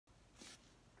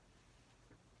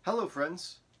Hello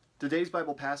friends! Today's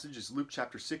Bible passage is Luke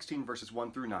chapter 16 verses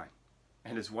 1 through 9,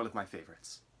 and is one of my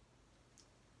favorites.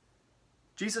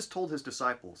 Jesus told his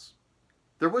disciples,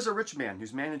 "There was a rich man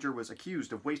whose manager was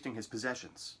accused of wasting his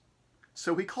possessions.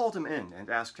 So he called him in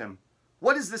and asked him,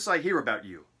 'What is this I hear about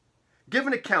you? Give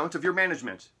an account of your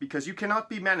management, because you cannot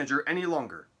be manager any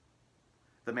longer.'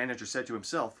 The manager said to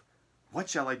himself, 'What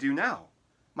shall I do now?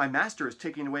 My master is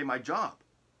taking away my job.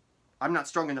 I'm not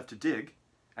strong enough to dig,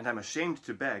 and I'm ashamed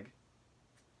to beg.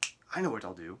 I know what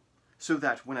I'll do, so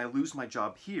that when I lose my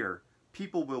job here,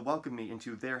 people will welcome me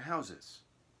into their houses.'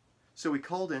 So he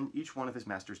called in each one of his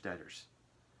master's debtors.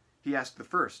 He asked the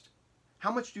first,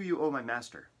 'How much do you owe my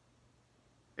master?'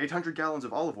 800 gallons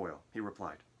of olive oil,' he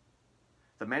replied.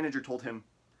 The manager told him,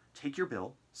 'Take your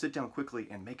bill, sit down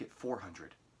quickly, and make it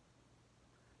 400.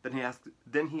 Then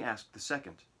he asked the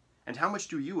second, 'And how much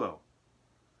do you owe?'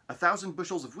 1,000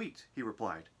 bushels of wheat,' he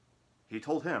replied. He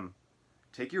told him,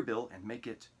 'Take your bill and make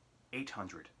it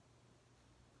 800.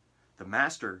 The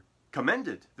master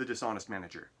commended the dishonest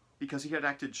manager because he had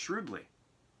acted shrewdly.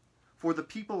 For the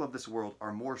people of this world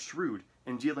are more shrewd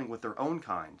in dealing with their own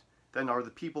kind than are the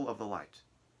people of the light.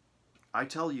 I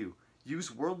tell you,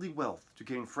 use worldly wealth to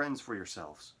gain friends for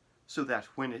yourselves, so that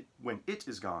when it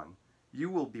is gone, you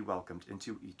will be welcomed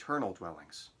into eternal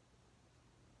dwellings.'"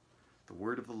 The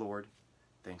word of the Lord.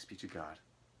 Thanks be to God.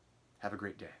 Have a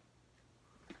great day.